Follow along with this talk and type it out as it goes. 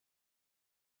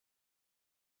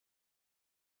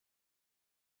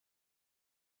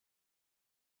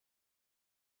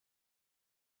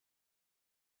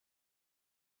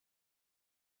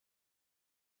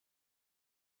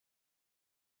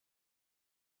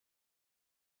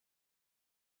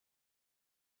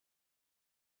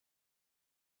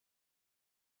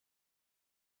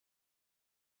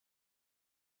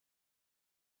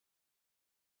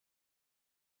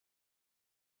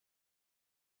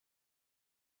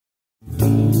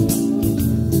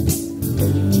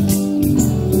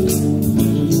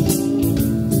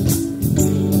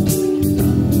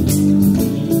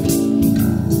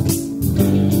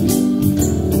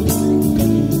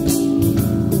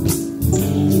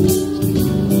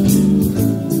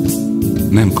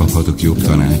Nem kaphatok jobb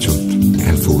tanácsot,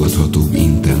 elfogadhatóbb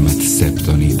intelmet, szebb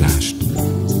tanítást,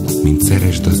 mint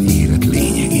szeresd az élet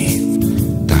lényegét,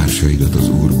 társaidat az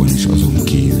Úrban és azon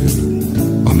kívül.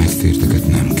 A megtérteket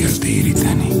nem kell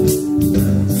téríteni,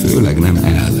 főleg nem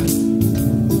el.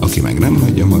 Aki meg nem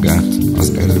hagyja magát, az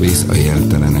elvész a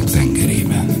jeltelenek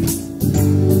tengerében.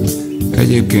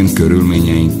 Egyébként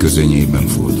körülményeink közönyében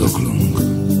fuldoklunk.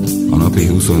 A napi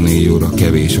 24 óra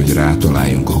kevés, hogy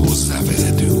rátaláljunk a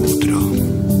hozzávezető útra.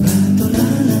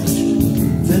 Rátalálás,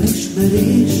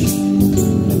 felismerés,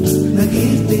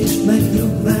 megértés,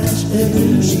 megnyugvás,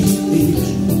 erősítés.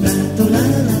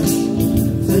 Rátalálás,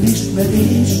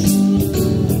 felismerés,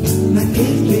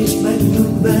 megértés,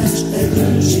 megnyugvás,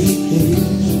 erősítés.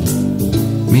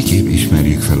 Miképp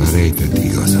ismerjük fel a rejtett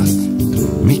igazat?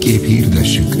 Miképp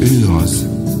hirdessük, ő az,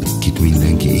 kit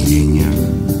mindenki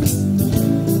igényel?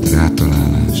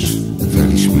 Rátalálás,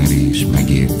 felismerés,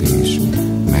 megértés,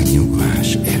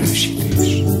 megnyugvás,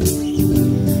 erősítés.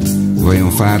 Vajon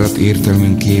fáradt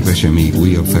értelmünk képes-e még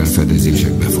újabb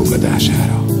felfedezések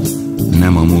befogadására?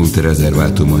 Nem a múlt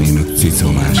rezervátumainak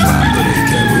cicomás rándorai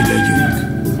kell, hogy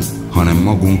legyünk, hanem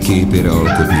magunk képére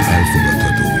alkotni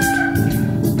elfogadhatót.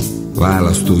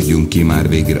 Választódjunk ki már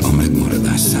végre a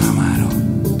megmaradás számára.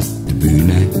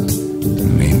 Bűne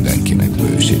mindenkinek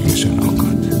bőségesen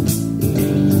akad.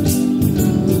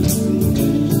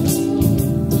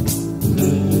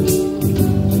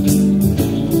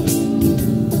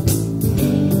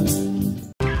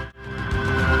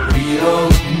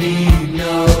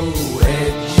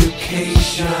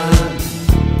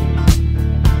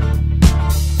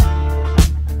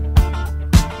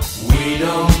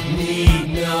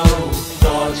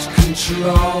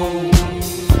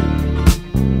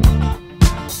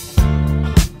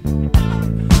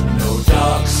 No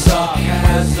dark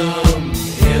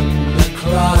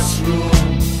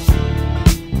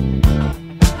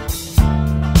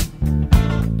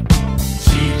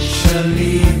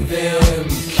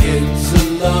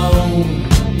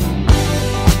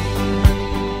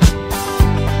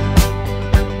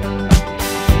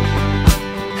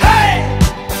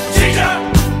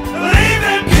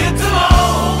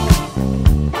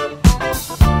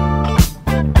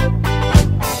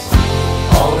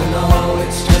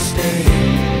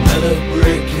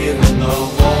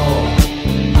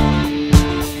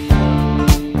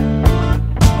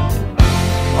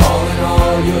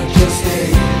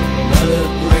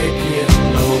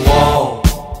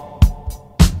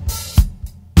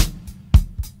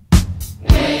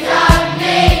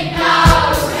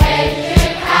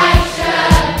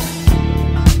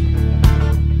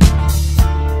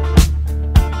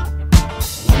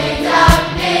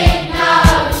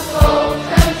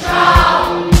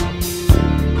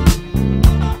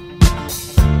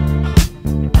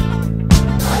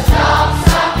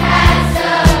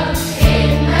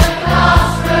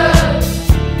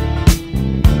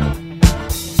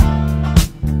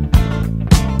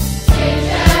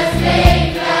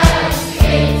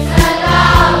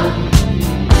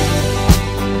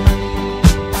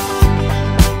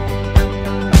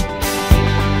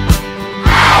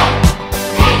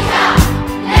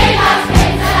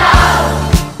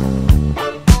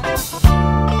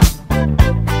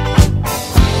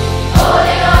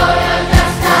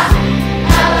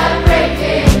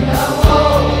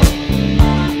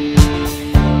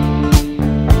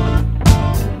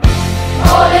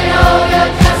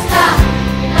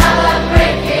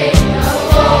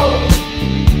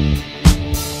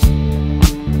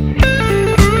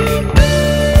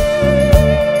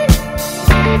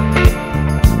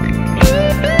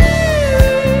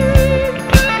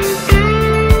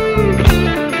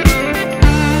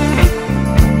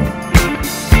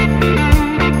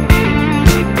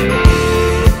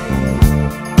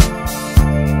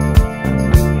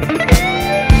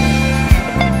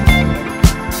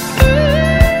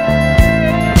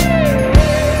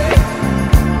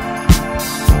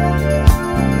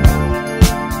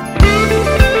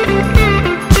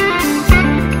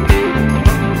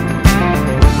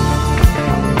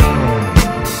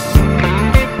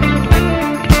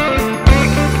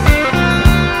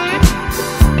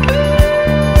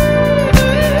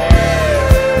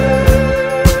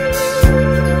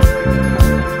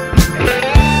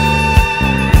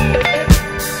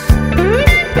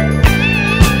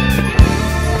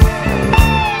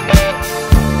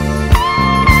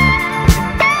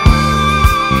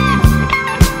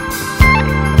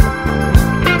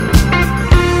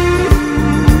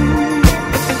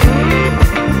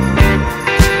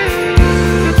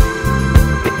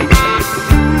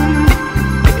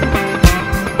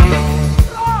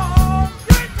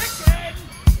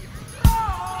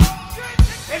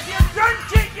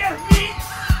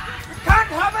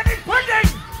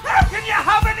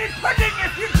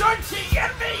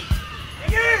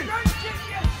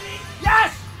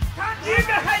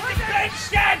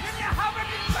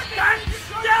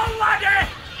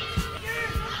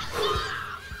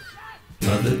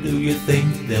Mother, do you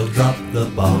think they'll drop the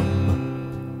bomb?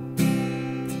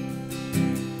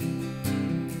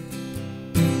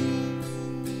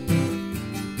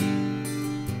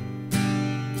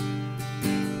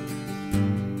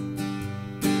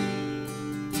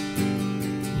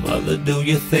 Mother, do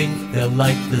you think they'll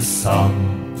like this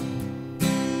song?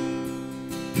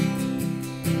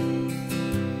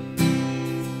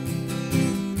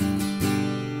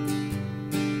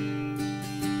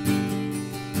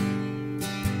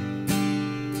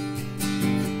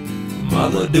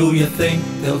 Mother, do you think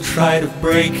they'll try to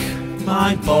break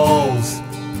my balls?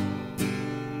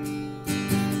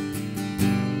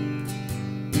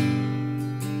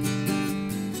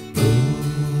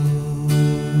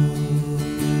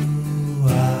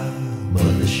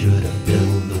 Mother should have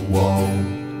built the wall.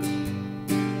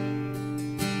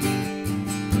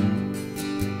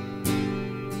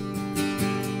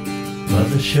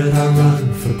 Mother, should I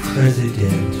run for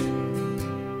president?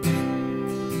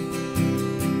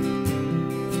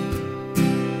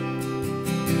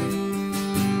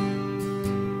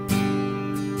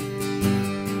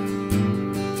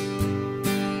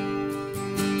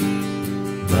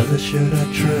 Mother, should I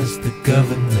trust the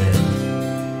government?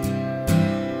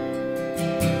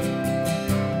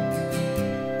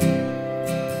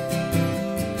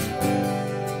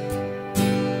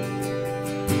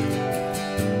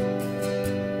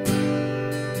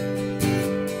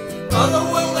 Mother,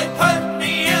 will they put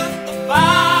me in the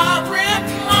firing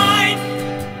line?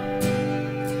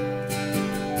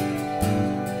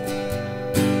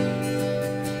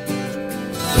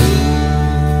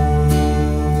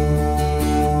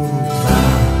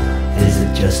 Is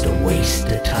it just a waste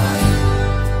of time?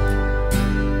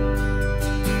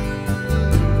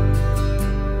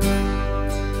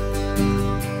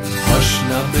 Hush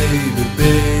now, baby,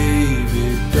 baby,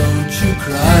 don't you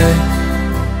cry.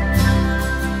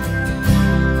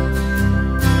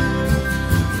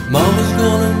 Mama's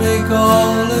gonna make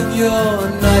all of your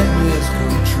nightmares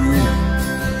come true.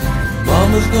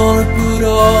 Mama's gonna put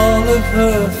all of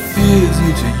her fears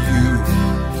into you.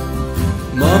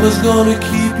 Mama's gonna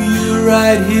keep you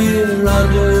right here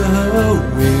under her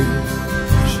wing.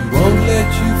 She won't let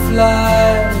you fly,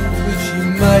 but she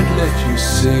might let you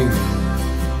sing.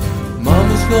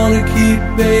 Mama's gonna keep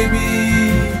baby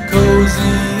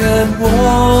cozy and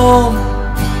warm.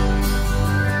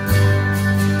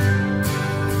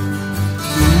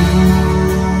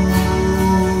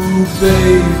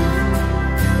 Babe,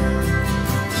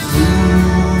 ooh,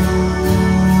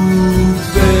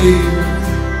 babe,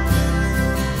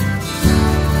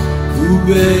 ooh,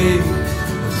 babe.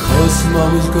 Of course,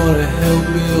 Mama's gonna help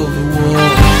build the wall.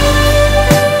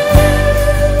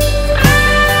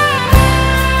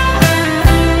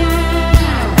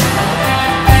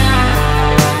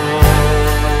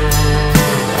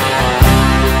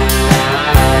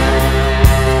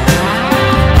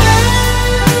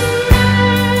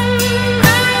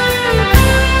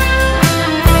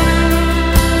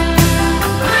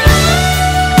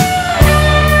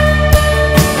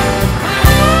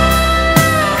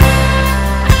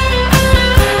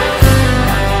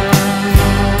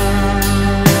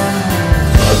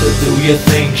 Do you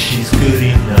think she's good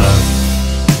enough?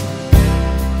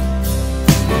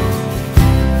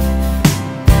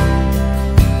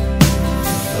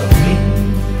 For me?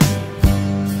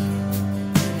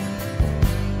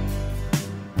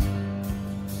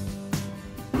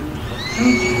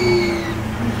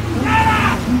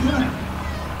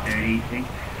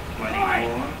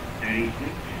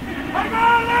 I got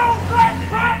a little black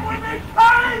truck with me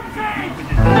pansy!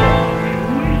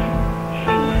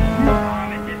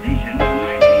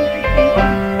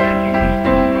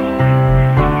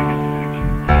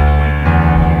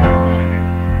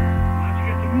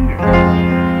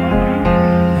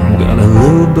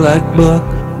 Black book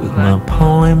with my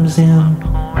poems in.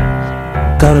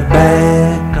 Got a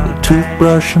bag, a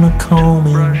toothbrush and a comb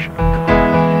in.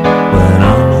 When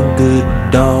I'm a good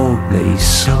dog, they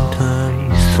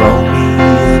sometimes throw me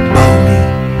a bone.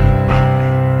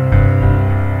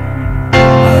 I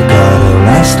got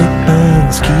elastic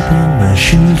bands keeping my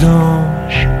shoes on.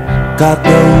 Got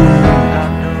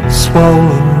those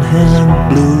swollen hand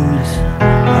blues. I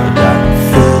got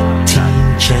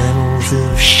 13 channels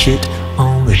of shit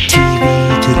on the TV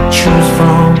to choose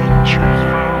from.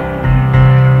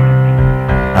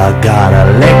 I got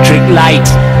electric light,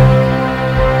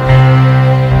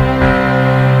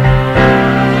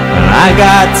 and I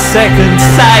got second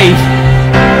sight.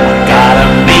 I got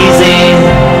amazing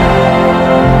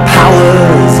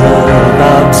powers of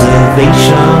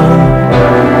observation.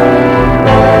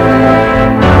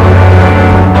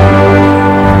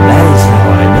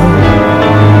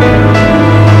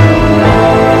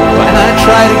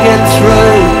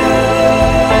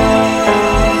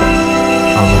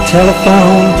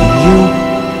 telephone to you.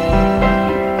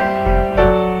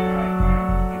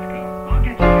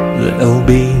 There'll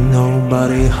be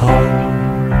nobody home.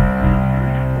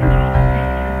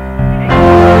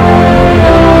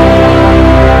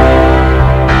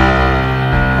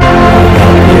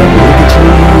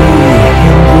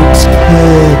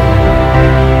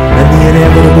 And the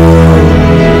inevitable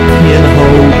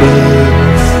pinhole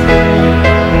birds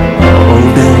all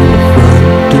down the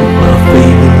front of my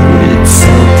favorite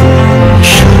satin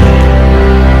shirt.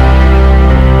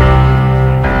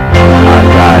 I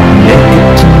got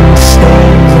nicotine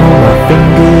stains on my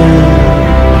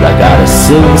fingers, I got a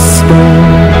silver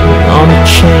spoon on a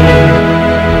chain,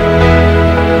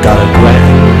 got a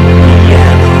grand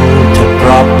piano to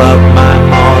prop up my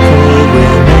mortal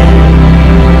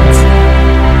remains.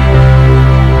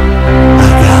 I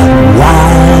got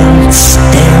wild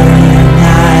staring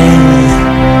eyes,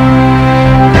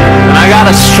 and I got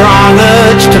a strong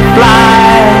urge to fly,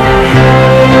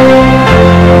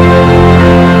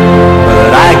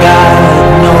 but I got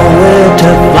nowhere to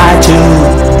fly to,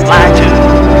 fly to,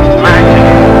 fly to,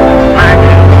 fly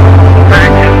to, fly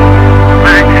to, fly to,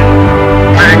 fly to,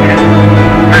 fly to,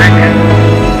 fly to.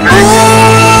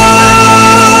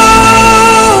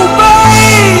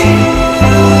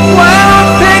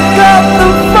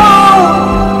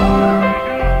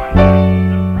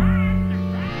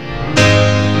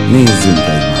 Nézzünk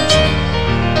egymásra,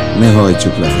 ne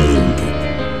hajtsuk le fejünket.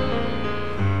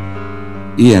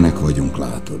 Ilyenek vagyunk,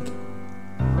 látod.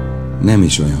 Nem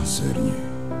is olyan szörnyű.